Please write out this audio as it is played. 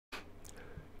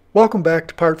Welcome back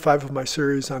to part 5 of my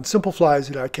series on simple flies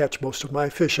that I catch most of my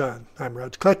fish on. I'm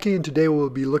Rod Kletke, and today we'll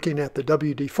be looking at the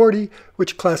WD40,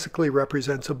 which classically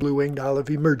represents a blue-winged olive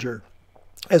emerger.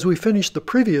 As we finished the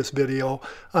previous video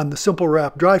on the simple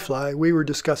wrap dry fly, we were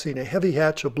discussing a heavy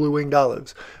hatch of blue-winged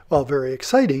olives. While very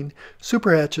exciting,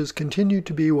 super hatches continue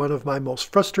to be one of my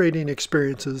most frustrating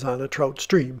experiences on a trout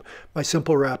stream. My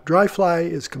simple wrap dry fly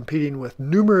is competing with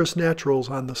numerous naturals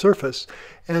on the surface,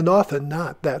 and often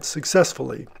not that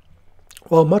successfully.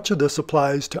 While much of this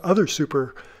applies to other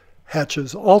super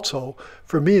hatches also,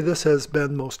 for me this has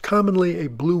been most commonly a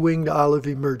blue-winged olive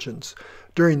emergence.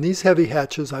 During these heavy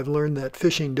hatches, I've learned that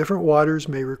fishing different waters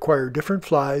may require different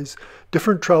flies,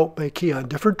 different trout may key on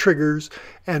different triggers,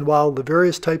 and while the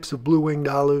various types of blue-winged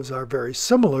olives are very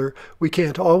similar, we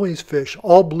can't always fish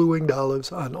all blue-winged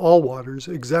olives on all waters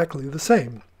exactly the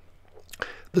same.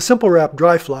 The simple wrap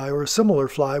dry fly, or a similar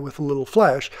fly with a little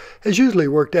flash, has usually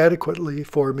worked adequately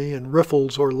for me in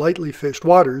riffles or lightly fished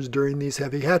waters during these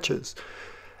heavy hatches.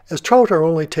 As trout are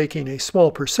only taking a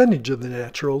small percentage of the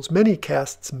naturals, many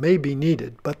casts may be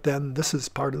needed, but then this is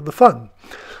part of the fun.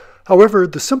 However,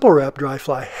 the simple wrap dry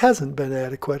fly hasn't been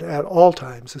adequate at all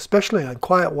times, especially on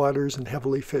quiet waters and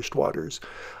heavily fished waters.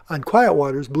 On quiet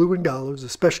waters, blue-winged olives,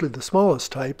 especially the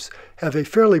smallest types, have a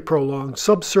fairly prolonged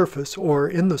subsurface or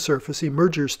in-the-surface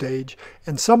emerger stage,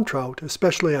 and some trout,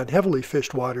 especially on heavily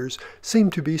fished waters,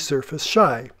 seem to be surface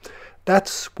shy.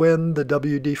 That's when the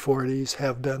WD-40s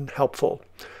have been helpful.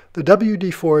 The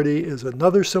WD-40 is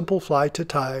another simple fly to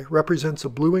tie, represents a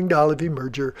blue-winged olive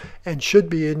emerger, and should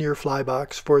be in your fly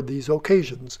box for these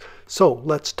occasions. So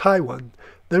let's tie one.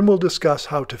 Then we'll discuss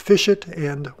how to fish it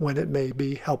and when it may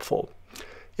be helpful.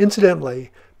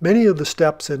 Incidentally, many of the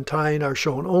steps in tying are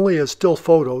shown only as still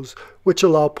photos, which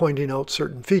allow pointing out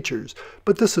certain features,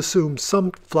 but this assumes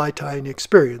some fly tying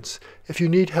experience. If you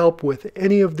need help with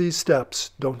any of these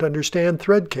steps, don't understand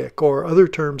thread kick or other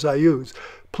terms I use,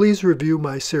 please review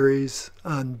my series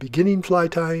on beginning fly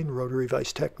tying, rotary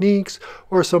vise techniques,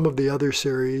 or some of the other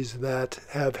series that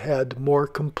have had more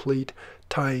complete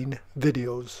tying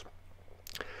videos.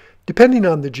 Depending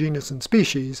on the genus and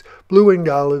species, blue-winged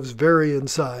olives vary in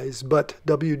size, but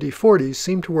WD-40s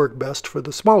seem to work best for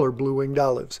the smaller blue-winged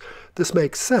olives. This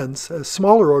makes sense, as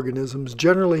smaller organisms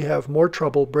generally have more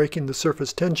trouble breaking the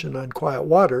surface tension on quiet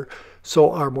water,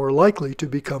 so are more likely to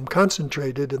become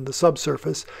concentrated in the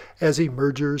subsurface as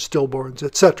emergers, stillborns,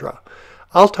 etc.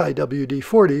 I'll tie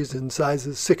WD-40s in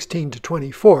sizes 16 to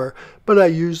 24, but I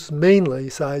use mainly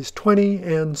size 20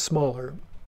 and smaller.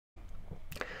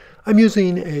 I'm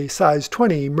using a size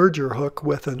 20 emerger hook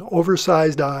with an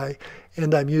oversized eye,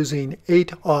 and I'm using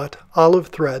 8/0 olive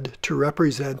thread to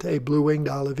represent a blue-winged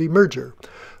olive emerger.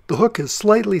 The hook is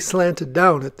slightly slanted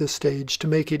down at this stage to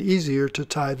make it easier to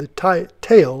tie the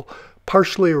tail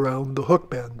partially around the hook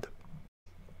bend.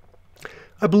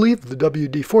 I believe the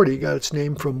WD-40 got its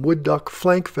name from wood duck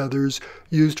flank feathers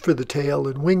used for the tail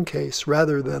and wing case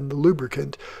rather than the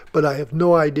lubricant, but I have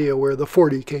no idea where the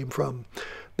 40 came from.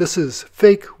 This is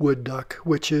fake wood duck,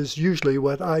 which is usually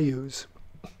what I use.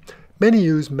 Many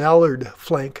use mallard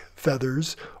flank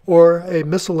feathers or a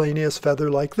miscellaneous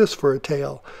feather like this for a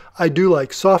tail. I do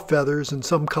like soft feathers and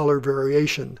some color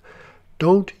variation.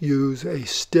 Don't use a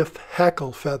stiff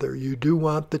hackle feather. You do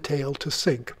want the tail to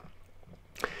sink.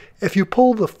 If you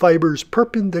pull the fibers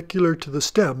perpendicular to the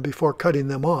stem before cutting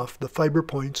them off, the fiber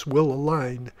points will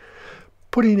align.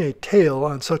 Putting a tail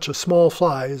on such a small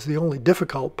fly is the only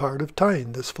difficult part of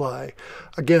tying this fly.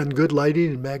 Again, good lighting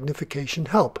and magnification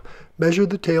help. Measure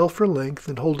the tail for length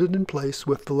and hold it in place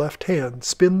with the left hand.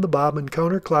 Spin the bobbin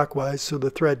counterclockwise so the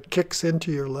thread kicks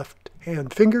into your left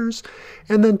hand fingers,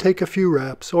 and then take a few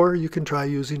wraps, or you can try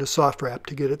using a soft wrap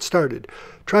to get it started.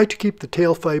 Try to keep the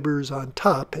tail fibers on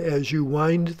top as you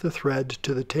wind the thread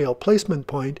to the tail placement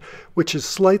point, which is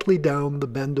slightly down the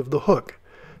bend of the hook.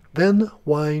 Then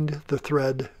wind the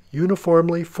thread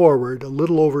uniformly forward a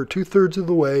little over 2/3 of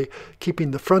the way,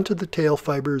 keeping the front of the tail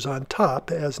fibers on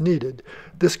top as needed.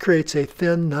 This creates a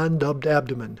thin, non-dubbed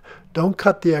abdomen. Don't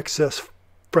cut the excess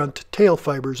front tail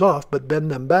fibers off, but bend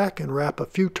them back and wrap a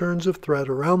few turns of thread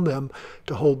around them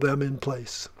to hold them in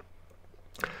place.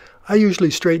 I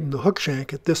usually straighten the hook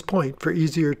shank at this point for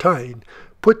easier tying.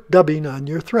 Put dubbing on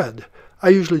your thread. I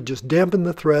usually just dampen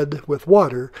the thread with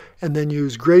water and then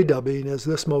use gray dubbing, as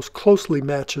this most closely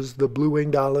matches the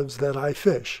blue-winged olives that I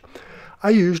fish. I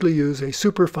usually use a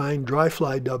superfine dry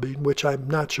fly dubbing, which I'm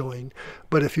not showing,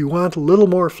 but if you want a little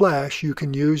more flash, you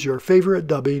can use your favorite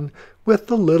dubbing with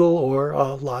a little or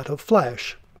a lot of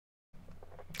flash.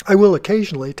 I will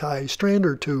occasionally tie a strand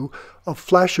or two of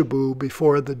flashaboo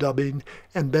before the dubbing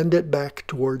and bend it back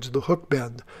towards the hook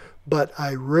bend. but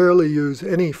I rarely use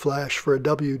any flash for a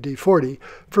WD-40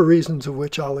 for reasons of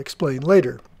which I'll explain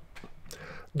later.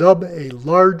 Dub a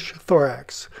large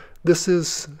thorax. This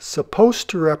is supposed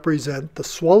to represent the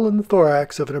swollen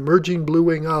thorax of an emerging blue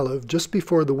wing olive just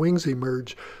before the wings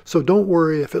emerge, so don't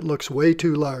worry if it looks way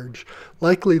too large.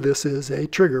 Likely this is a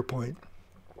trigger point.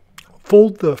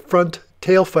 Fold the front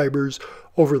tail fibers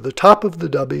over the top of the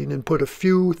dubbing and put a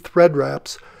few thread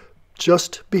wraps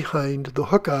just behind the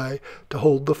hook eye to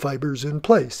hold the fibers in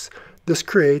place. This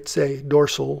creates a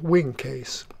dorsal wing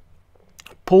case.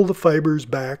 Pull the fibers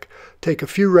back, take a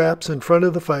few wraps in front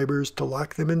of the fibers to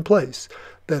lock them in place,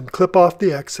 then clip off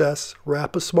the excess,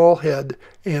 wrap a small head,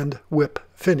 and whip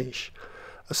finish.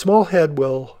 A small head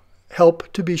will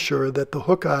help to be sure that the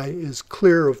hook eye is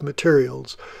clear of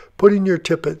materials. Putting your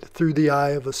tippet through the eye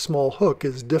of a small hook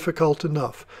is difficult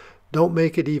enough. Don't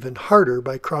make it even harder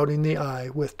by crowding the eye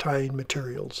with tying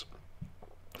materials.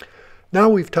 Now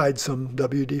we've tied some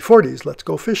WD-40s. Let's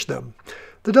go fish them.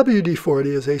 The WD-40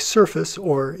 is a surface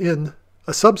or in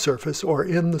a subsurface or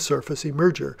in the surface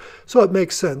emerger, so it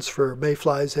makes sense for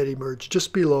mayflies that emerge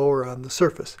just below or on the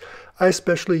surface. I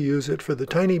especially use it for the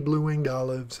tiny blue-winged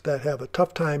olives that have a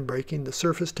tough time breaking the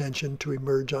surface tension to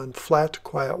emerge on flat,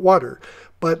 quiet water,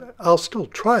 but I'll still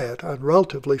try it on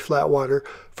relatively flat water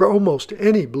for almost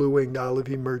any blue-winged olive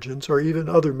emergence or even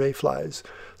other mayflies.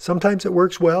 Sometimes it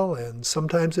works well and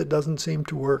sometimes it doesn't seem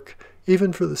to work,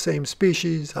 even for the same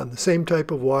species, on the same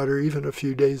type of water, even a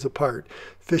few days apart.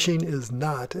 Fishing is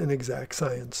not an exact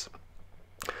science.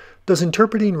 Does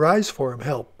interpreting rise form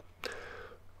help?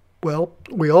 Well,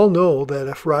 we all know that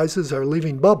if rises are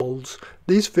leaving bubbles,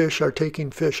 these fish are taking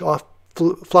flies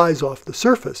off the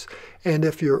surface, and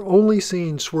if you're only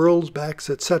seeing swirls, backs,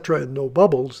 etc. and no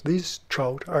bubbles, these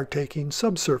trout are taking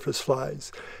subsurface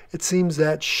flies. It seems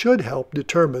that should help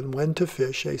determine when to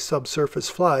fish a subsurface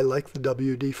fly like the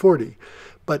WD-40.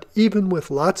 But even with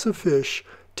lots of fish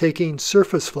taking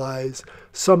surface flies,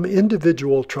 some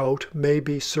individual trout may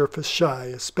be surface shy,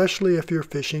 especially if you're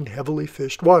fishing heavily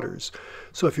fished waters.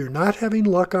 So if you're not having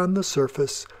luck on the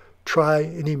surface, try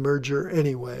an emerger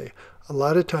anyway. A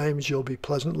lot of times you'll be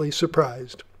pleasantly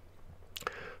surprised.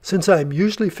 Since I'm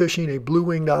usually fishing a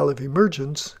blue-winged olive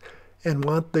emergence and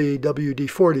want the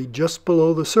WD-40 just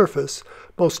below the surface,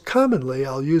 most commonly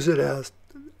I'll use it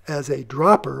as a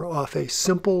dropper off a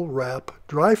simple wrap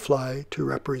dry fly to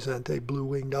represent a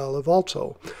blue-winged olive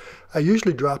also. I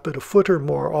usually drop it a foot or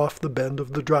more off the bend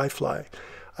of the dry fly.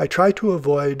 I try to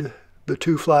avoid the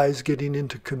two flies getting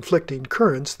into conflicting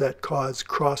currents that cause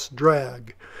cross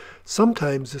drag.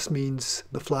 Sometimes this means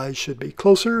the flies should be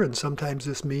closer, and sometimes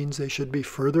this means they should be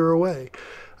further away.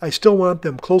 I still want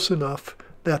them close enough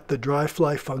that the dry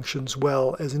fly functions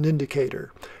well as an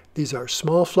indicator. These are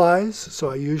small flies, so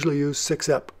I usually use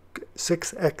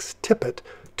 6X tippet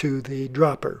to the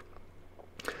dropper.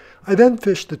 I then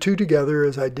fish the two together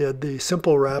as I did the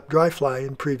simple wrap dry fly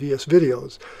in previous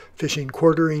videos, fishing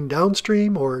quartering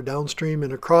downstream or downstream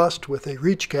and across with a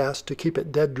reach cast to keep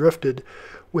it dead drifted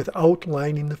without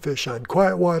lining the fish on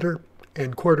quiet water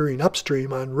and quartering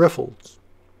upstream on riffles.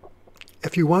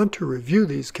 If you want to review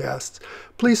these casts,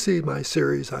 please see my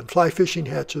series on fly fishing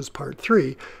hatches part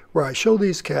 3, where I show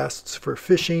these casts for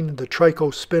fishing the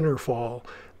trico spinner fall.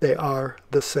 They are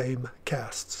the same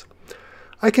casts.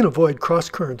 I can avoid cross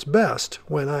currents best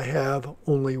when I have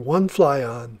only one fly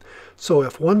on, so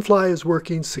if one fly is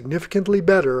working significantly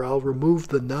better, I'll remove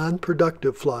the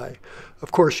non-productive fly.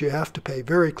 Of course, you have to pay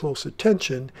very close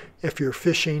attention if you're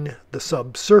fishing the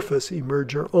subsurface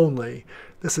emerger only.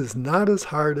 This is not as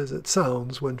hard as it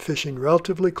sounds when fishing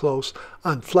relatively close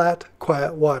on flat,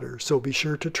 quiet water, so be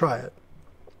sure to try it.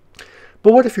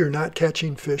 But what if you're not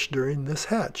catching fish during this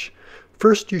hatch?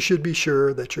 First, you should be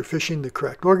sure that you're fishing the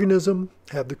correct organism,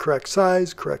 have the correct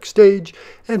size, correct stage,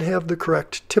 and have the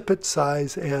correct tippet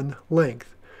size and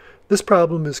length. This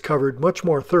problem is covered much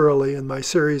more thoroughly in my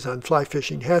series on fly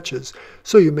fishing hatches,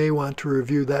 so you may want to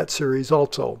review that series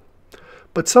also.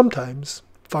 But sometimes,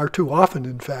 far too often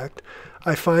in fact,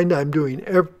 I find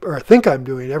think I'm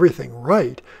doing everything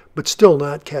right, but still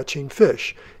not catching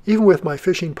fish. Even with my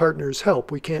fishing partner's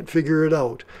help, we can't figure it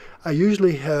out. I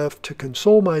usually have to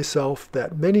console myself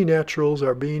that many naturals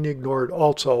are being ignored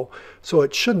also, so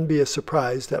it shouldn't be a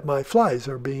surprise that my flies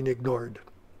are being ignored.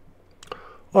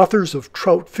 Authors of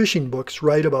trout fishing books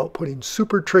write about putting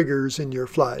super triggers in your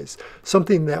flies,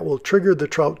 something that will trigger the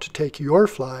trout to take your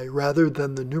fly rather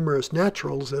than the numerous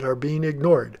naturals that are being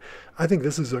ignored. I think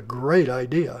this is a great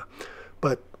idea,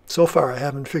 but so far I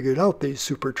haven't figured out these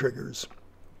super triggers.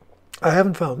 I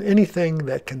haven't found anything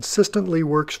that consistently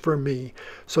works for me,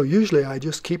 so usually I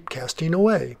just keep casting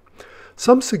away.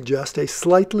 Some suggest a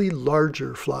slightly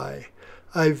larger fly.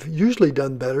 I've usually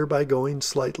done better by going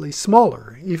slightly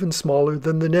smaller, even smaller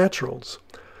than the naturals.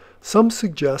 Some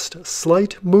suggest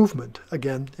slight movement,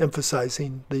 again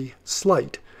emphasizing the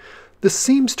slight. This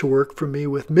seems to work for me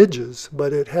with midges,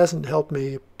 but it hasn't helped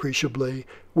me appreciably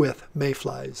with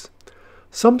mayflies.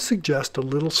 Some suggest a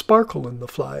little sparkle in the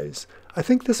flies. I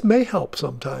think this may help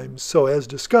sometimes, so as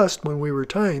discussed when we were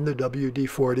tying the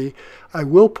WD-40, I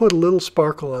will put a little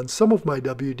sparkle on some of my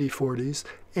WD-40s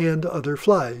and other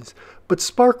flies, but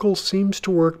sparkle seems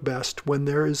to work best when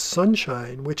there is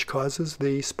sunshine, which causes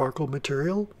the sparkle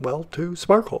material, well, to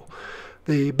sparkle.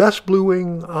 The best blue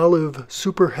wing olive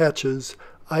super hatches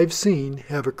I've seen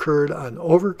have occurred on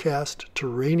overcast to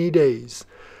rainy days.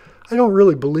 I don't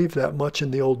really believe that much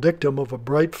in the old dictum of a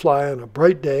bright fly on a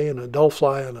bright day and a dull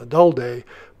fly on a dull day,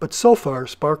 but so far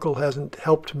sparkle hasn't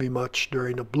helped me much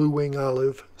during a blue wing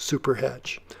olive super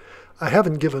hatch. I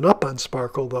haven't given up on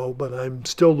sparkle though, but I'm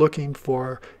still looking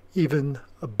for even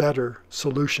a better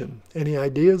solution. Any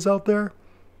ideas out there?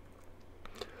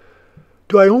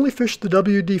 Do I only fish the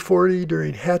WD-40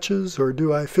 during hatches, or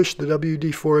do I fish the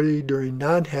WD-40 during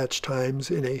non-hatch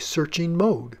times in a searching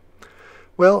mode?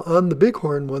 Well, on the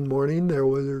Bighorn one morning there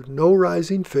were no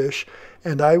rising fish,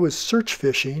 and I was search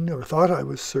fishing, or thought I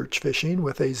was search fishing,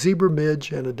 with a zebra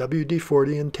midge and a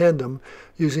WD-40 in tandem,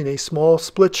 using a small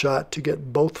split shot to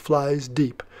get both flies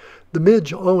deep. The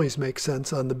midge always makes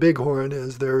sense on the Bighorn,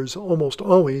 as there's almost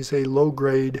always a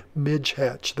low-grade midge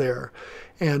hatch there.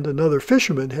 And another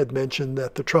fisherman had mentioned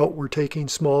that the trout were taking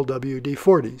small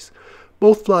WD-40s.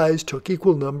 Both flies took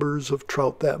equal numbers of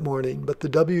trout that morning, but the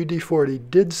WD-40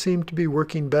 did seem to be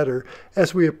working better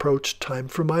as we approached time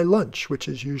for my lunch, which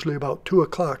is usually about 2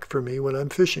 o'clock for me when I'm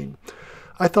fishing.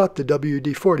 I thought the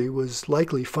WD-40 was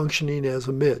likely functioning as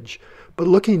a midge, but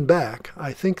looking back,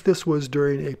 I think this was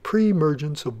during a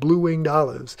pre-emergence of blue-winged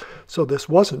olives, so this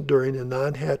wasn't during a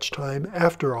non-hatch time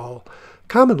after all.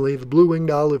 Commonly, the blue-winged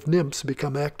olive nymphs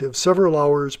become active several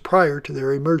hours prior to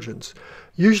their emergence.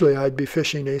 Usually I'd be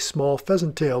fishing a small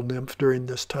pheasant-tail nymph during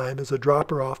this time as a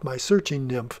dropper off my searching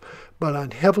nymph, but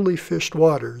on heavily fished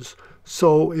waters,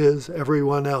 so is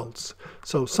everyone else.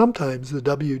 So sometimes the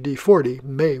WD-40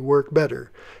 may work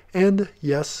better. And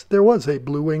yes, there was a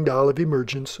blue-winged olive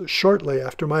emergence shortly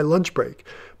after my lunch break,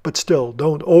 but still,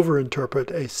 don't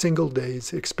overinterpret a single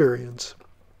day's experience.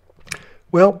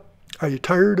 Well, are you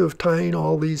tired of tying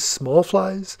all these small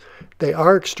flies? They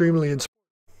are extremely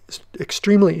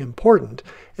important,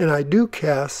 and I do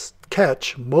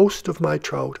catch most of my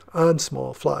trout on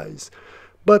small flies.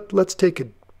 But let's take a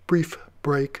brief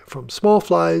break from small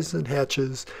flies and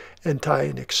hatches and tie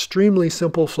an extremely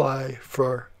simple fly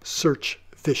for search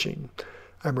fishing.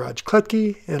 I'm Raj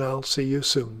Kletke, and I'll see you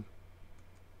soon.